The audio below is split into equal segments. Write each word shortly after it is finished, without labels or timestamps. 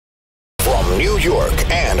New York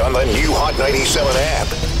and on the new Hot 97 app.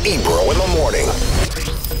 Ebro in the morning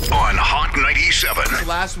on Hot 97.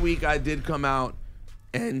 Last week I did come out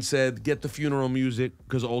and said, get the funeral music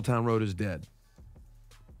because Old Town Road is dead.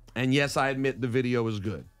 And yes, I admit the video is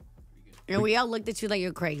good. And we all looked at you like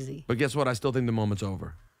you're crazy. But guess what? I still think the moment's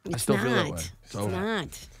over. I still feel that way. It's over.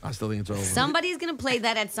 Not. I still think it's over. Somebody's going to play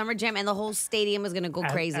that at Summer Jam and the whole stadium is going to go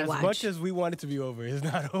crazy. As much as we want it to be over, it's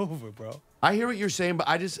not over, bro. I hear what you're saying, but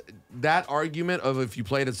that argument of if you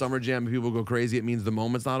play it at Summer Jam and people go crazy, it means the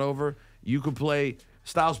moment's not over. You could play,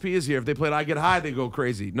 Styles P is here. If they played I Get High, they go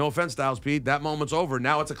crazy. No offense, Styles P, that moment's over.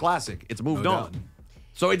 Now it's a classic. It's moved on.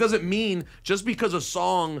 So it doesn't mean just because a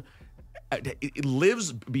song it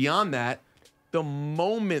lives beyond that. The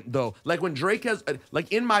moment, though, like when Drake has,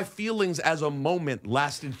 like In My Feelings as a moment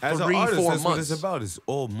lasted as 3-4 months. That's what months. it's about. It's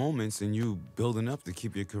all moments, and you building up to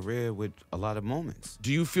keep your career with a lot of moments.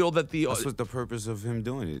 Do you feel that that's what the purpose of him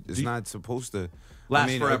doing it? It's not supposed to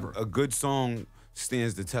last forever. A good song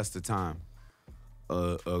stands the test of time.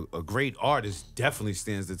 A great artist definitely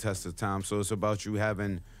stands the test of time. So it's about you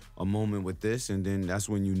having a moment with this, and then that's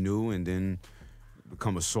when you knew, and then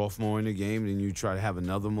become a sophomore in the game, and then you try to have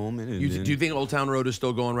another moment. And do you think Old Town Road is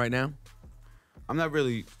still going right now? I'm not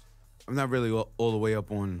really all the way up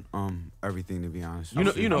on everything, to be honest.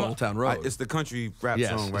 You know Old Town Road. It's the country rap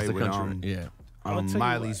song, right? It's the country. With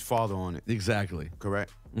Miley's father on it. Exactly.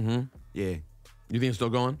 Correct. Mm-hmm. Yeah. You think it's still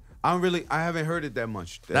going? I haven't heard it that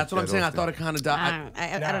much. That's what I'm saying. I thought it kind of died.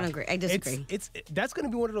 I don't agree. I disagree. That's gonna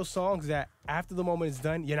be one of those songs that after the moment is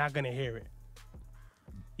done, you're not gonna hear it.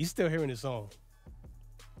 You're still hearing the song.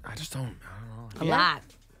 I don't know. A lot.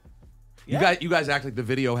 Yeah. You guys act like the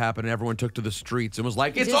video happened and everyone took to the streets and was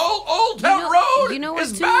like, it's Old Town Road. You know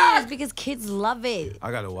what's back. It's because kids love it. I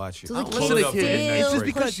gotta watch it. So the listen to kids. It's just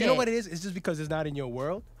because you know what it is. It's just because it's not in your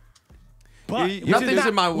world. But nothing's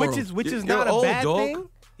in my world. Which is not a bad thing.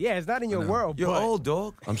 Yeah, it's not in your world. You're old,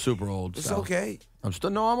 dog. I'm super old. It's okay. I'm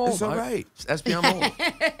old. It's all right. SB, I'm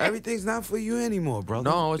old. Everything's not for you anymore, brother.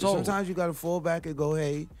 No, it's old. Sometimes you gotta fall back and go,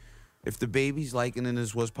 hey, if the baby's liking it,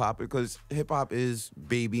 this was popular, because hip hop is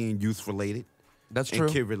baby and youth related. That's true.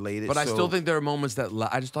 And kid related. But I still think there are moments that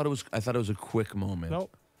I thought it was a quick moment.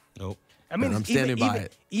 Nope. I mean, I'm standing by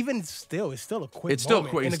it. Even still, it's still a quick moment. It's still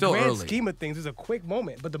quick. In it's still the grand early. scheme of things, it's a quick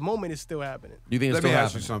moment, but the moment is still happening. You think it's Let still me happening?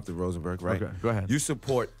 ask you something, Rosenberg, right? Okay, go ahead. You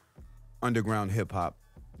support underground hip hop.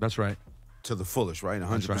 That's right. To the fullest, right?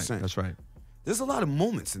 100%. That's right. There's a lot of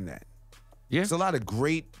moments in that. Yeah. There's a lot of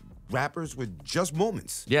great rappers with just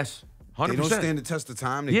moments. Yes. 100%. They don't stand the test of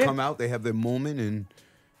time. They come out, they have their moment, and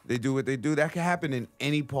they do what they do. That can happen in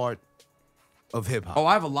any part of hip hop. Oh,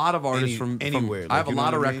 I have a lot of artists from anywhere. I have a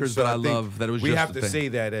lot of records that I love that it was just we have the to thing. say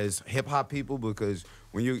that as hip hop people, because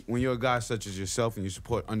when you're a guy such as yourself and you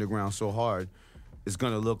support underground so hard, it's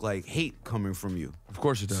gonna look like hate coming from you. Of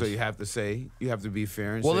course it does. So you have to be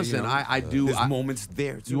fair and well, say, listen, I do. There's moments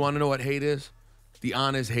there too. You want to know what hate is? The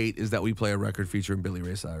honest hate is that we play a record featuring Billy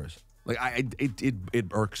Ray Cyrus. Like it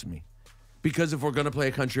irks me. Because if we're gonna play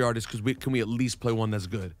a country artist, can we at least play one that's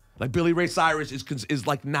good? Like Billy Ray Cyrus is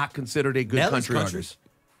like not considered a good country artist.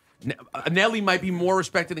 Nelly might be more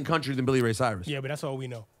respected in country than Billy Ray Cyrus. Yeah, but that's all we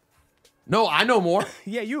know. No, I know more.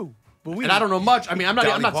 Yeah, you. But I don't know much. I mean, I'm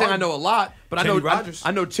not saying I know a lot, but Kenny Rogers. I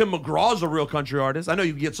know Tim McGraw's a real country artist. I know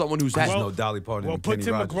you can get someone who's I know Dolly Parton. Well, and put Kenny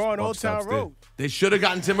Tim Rogers McGraw on Old Town Road. They should have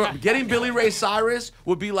gotten Tim. Getting Billy Ray Cyrus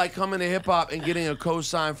would be like coming to hip hop and getting a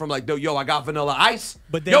co-sign from like, yo, I got Vanilla Ice.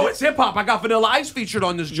 But then it's hip hop. I got Vanilla Ice featured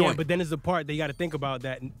on this joint. Yeah, but then there's the part that you got to think about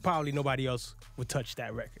that probably nobody else would touch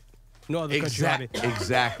that record. No other country artist.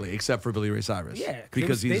 Exactly, except for Billy Ray Cyrus. Yeah,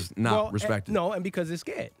 because he's not respected. No, and because they're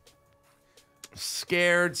scared.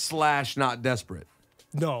 Scared / not desperate.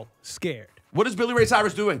 No, scared. What is Billy Ray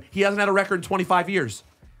Cyrus doing? He hasn't had a record in 25 years.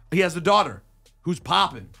 He has a daughter who's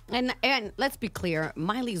popping. And let's be clear,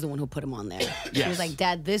 Miley's the one who put him on there. She Yes. was like,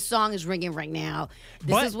 Dad, this song is ringing right now.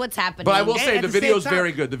 This is what's happening. But I will say at the the same video's time-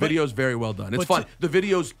 very good. The video's very well done. It's fun. The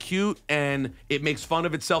video's cute and it makes fun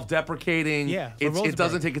of itself, deprecating. Yeah, it Rosenberg.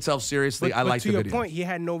 doesn't take itself seriously. I like the video. video. To your point, he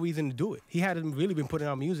had no reason to do it. He hadn't really been putting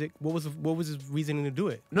out music. What was his reasoning to do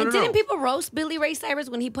it? No, Didn't people roast Billy Ray Cyrus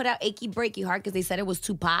when he put out Achy Breaky Heart because they said it was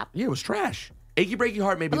too pop? Yeah, it was trash. Achy Breaky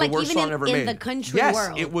Heart may be But, the worst song ever made. in the country yes,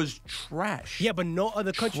 world. it was trash. Yeah, but no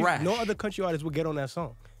other country artist would get on that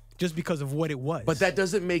song just because of what it was. But that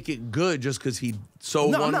doesn't make it good just because he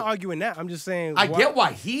No, I'm not arguing that. I'm just saying. I get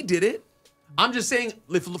why he did it. I'm just saying.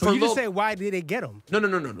 But you just say, why did they get him? No.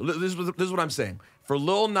 This is what I'm saying. For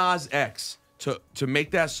Lil Nas X to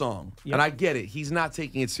make that song, and I get it, he's not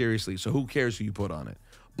taking it seriously, so who cares who you put on it?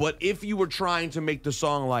 But if you were trying to make the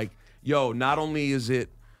song like, yo, not only is it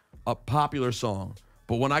a popular song,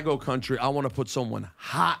 But when I go country, I want to put someone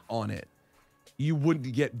hot on it. You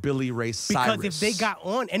wouldn't get Billy Ray Cyrus. Because if they got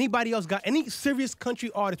on, anybody else got, any serious country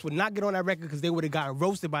artist would not get on that record because they would have gotten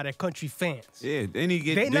roasted by their country fans. Yeah, then he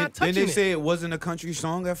get. They not touching Didn't they it. say it wasn't a country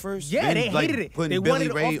song at first? Yeah, Then, they like, hated it. Putting They Billy wanted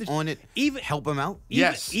it Ray off the- on it, even- help him out.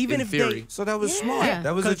 Yes, even in if theory. they, So that was smart. Yeah.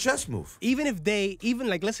 That was a 'Cause chess move. even if they, even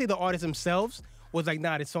like, let's say the artists themselves was like,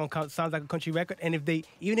 nah, this song sounds like a country record, and if they,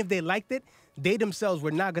 even if they liked it, they themselves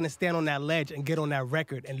were not gonna stand on that ledge and get on that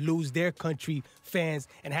record and lose their country fans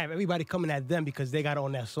and have everybody coming at them because they got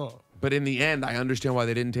on that song. But in the end, I understand why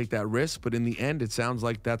they didn't take that risk. But in the end, it sounds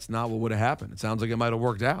like that's not what would have happened. It sounds like it might have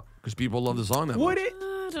worked out because people love the song that Would much. it?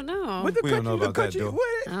 I don't know. Would the We don't country, know the about that, country, though. would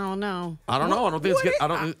it? I don't know. I don't know. I don't think it's Would get,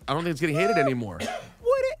 it? I don't think it's getting hated anymore. Would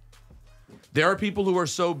it? There are people who are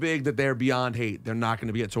so big that they're beyond hate. They're not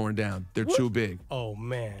going to get torn down. They're too big. Oh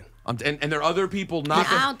man. And there are other people not.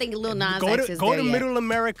 I don't think Lil Nas Go X to is go there to yet. Middle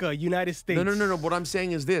America, United States. No. What I'm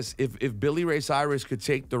saying is this: if Billy Ray Cyrus could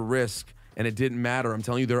take the risk and it didn't matter, I'm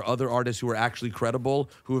telling you, there are other artists who are actually credible,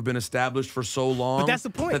 who have been established for so long. But that's the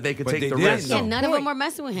point. That they could But take they the didn't, risk. though. And none of them were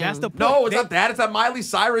messing with him. That's the point. No, it's They- not that. It's that Miley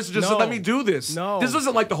Cyrus just said, No. let me do this. No. This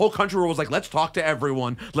isn't like the whole country where it was like, let's talk to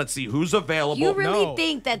everyone. Let's see who's available. You really No.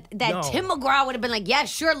 think that No. Tim McGraw would have been like, yeah,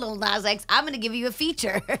 sure, Lil Nas X, I'm going to give you a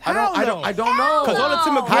feature. I don't know. Because all the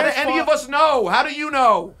Tim No. McGraw How do any of us know? How do you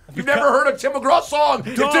know? You've never heard a Tim McGraw song.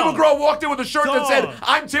 If Tim Dog. McGraw walked in with a shirt that said, Dog.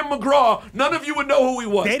 I'm Tim McGraw, none of you would know who he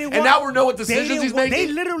was. They didn't And want- now we know what they decisions didn't he's want- making.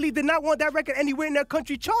 They literally did not want that record anywhere in their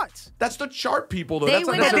country charts. That's the chart people, though. They That's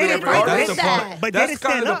not would necessarily never every agree artist. with the that. part. But they That's didn't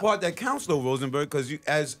kind of stand the up. part that counts, though, Rosenberg, because you,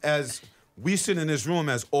 as we sit in this room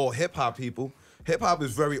as all hip hop people, hip hop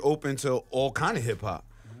is very open to all kind of hip hop.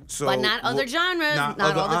 So, But not other genres, not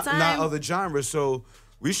all the time. Not other genres. So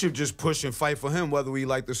we should just push and fight for him, whether we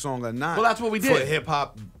like the song or not. Well, that's what we For did. hip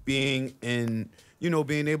hop being in,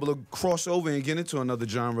 being able to cross over and get into another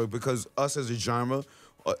genre, because us as a genre,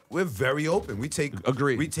 we're very open. We take,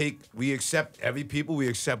 Agreed. we accept every people. We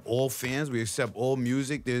accept all fans. We accept all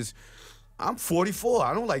music. I'm 44.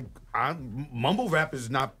 I don't like, mumble rap is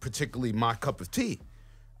not particularly my cup of tea.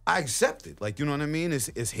 I accept it. Like, you know what I mean?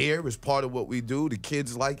 It's here. It's part of what we do. The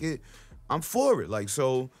kids like it. I'm for it. Like,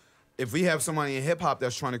 so if we have somebody in hip hop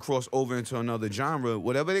that's trying to cross over into another genre,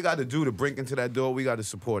 whatever they got to do to break into that door, we got to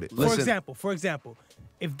support it. Listen. For example,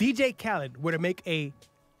 if DJ Khaled were to make a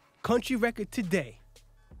country record today,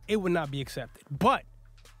 it would not be accepted. But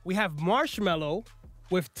we have Marshmello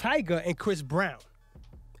with Tyga and Chris Brown,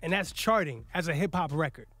 and that's charting as a hip hop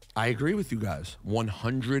record. I agree with you guys,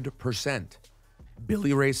 100%.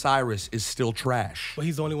 Billy Ray Cyrus is still trash. But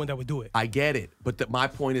he's the only one that would do it. I get it, but my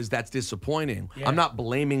point is that's disappointing. Yeah. I'm not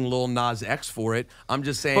blaming Lil Nas X for it. I'm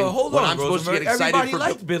just saying But hold when on, I'm supposed to get Rosenberg. excited Everybody for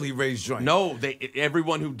liked Billy Ray's joint. No,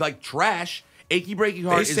 everyone who liked trash, Achy Breaky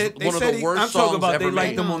Heart is one of the worst I'm songs talking about ever they liked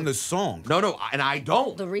made. them on the song. No, and I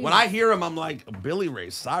don't. The remix. When I hear him, I'm like, Billy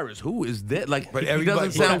Ray Cyrus, who is that? Like, But he everybody,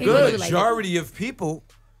 doesn't sound He good. really The like majority of people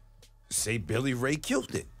say Billy Ray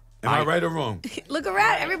killed it. Am I right or wrong? Look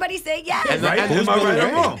around. Everybody say yes. And the- Right? and Am I right or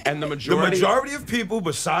Ray. wrong? And the majority- of people,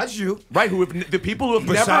 besides you, Right, the people who have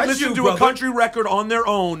never Besides listened you, to brother. a country record on their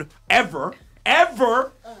own, ever.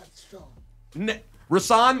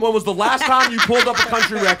 Rasan, when was the last time you pulled up a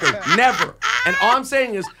country record? Never. And all I'm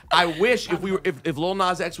saying is, I wish if Lil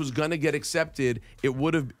Nas X was gonna get accepted, it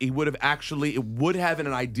would have in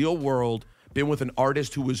an ideal world been with an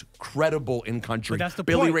artist who was credible in country. But that's the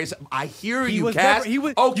Billy point. Ray. I hear He you, was Cass.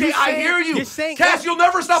 never- Okay, you're I saying- hear you. you're saying- Cass, you'll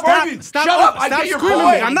never stop arguing. Stop, Shut up. I stop get your screaming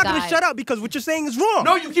point. at me. I'm not going God. to shut up because what you're saying is wrong.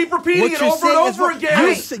 No, you keep repeating What it you're over and saying is over wrong.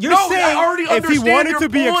 again. You're No, saying I already if he understand wanted your to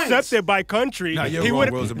be points. accepted by country, Nah, you're he wrong,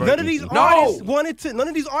 would. Rosenberg. None of these No. artists wanted to. None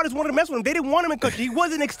of these artists wanted to mess with him. They didn't want him in country. He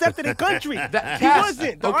wasn't accepted in country. He Cass,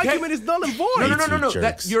 wasn't. The okay. argument is null and void. No.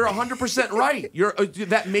 jerks. You're 100% right.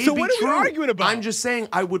 That may So be what are we true. arguing about? I'm just saying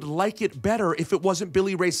I would like it better if it wasn't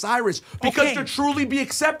Billy Ray Cyrus, because Okay. to truly be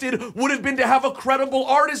accepted would have been to have a credible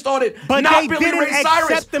artist on it, But not they Billy didn't Ray Cyrus.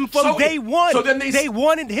 accept him from day one. So then they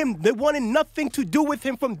wanted him. They wanted nothing to do with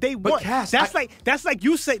him from day one. Cass, that's like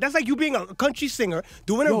you being a country singer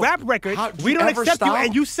doing a Yo, rap record. how- do We you don't ever accept you, stop?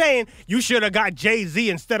 and you saying you should have got Jay-Z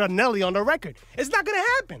instead of Nelly on the record. It's not gonna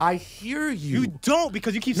happen. I hear you. You don't,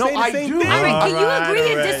 because you keep No, saying the I same do. thing. All right, can you Alright, agree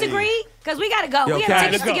and already. disagree? Because we got to go. Yo, We have Cass,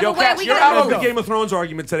 tickets to give yo, away. Cass, We you're got out to of the go. Game of Thrones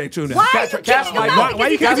argument today too. Now. Why are Cass, you Cass, kicking him Mike, out? why Because you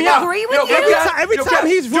he kicking doesn't me out? agree with Yo, you? Cass, Every yo, time Cass,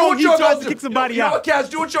 he's do wrong, what you y'all tries gonna to kick do. somebody You know out. what, Cass,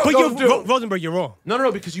 do what y'all But gonna do. Rosenberg, you're wrong.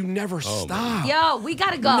 No, because you never stop. Yo, we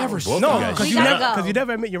got to go. never stop. No, We because gotta go. you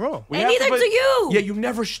never admit you're wrong. We And have to neither play- do you. Yeah, you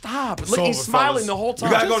never stop. Look, over, he's smiling fellas. the whole We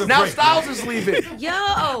time. gotta go to Now break. Styles is leaving.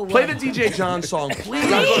 Yo. Play the DJ John song, please.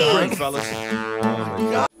 Gotta go to break,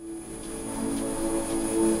 fellas.